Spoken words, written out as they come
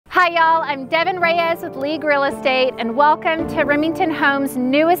Hi y'all, I'm Devin Reyes with League Real Estate and welcome to Remington Homes'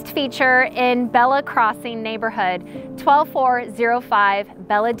 newest feature in Bella Crossing neighborhood, 12405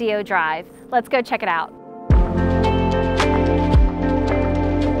 Bella Dio Drive. Let's go check it out.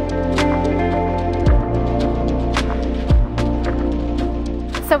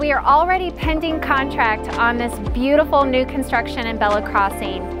 So we are already pending contract on this beautiful new construction in Bella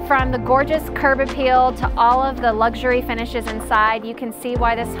Crossing. From the gorgeous curb appeal to all of the luxury finishes inside, you can see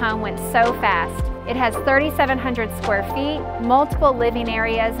why this home went so fast. It has 3,700 square feet, multiple living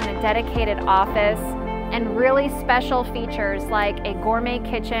areas and a dedicated office, and really special features like a gourmet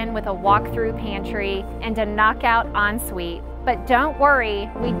kitchen with a walk-through pantry and a knockout ensuite. But don't worry,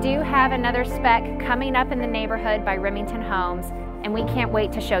 we do have another spec coming up in the neighborhood by Remington Homes, and we can't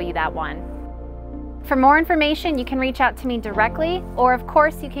wait to show you that one. For more information, you can reach out to me directly, or of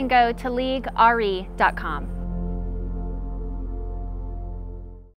course you can go to leaguere.com.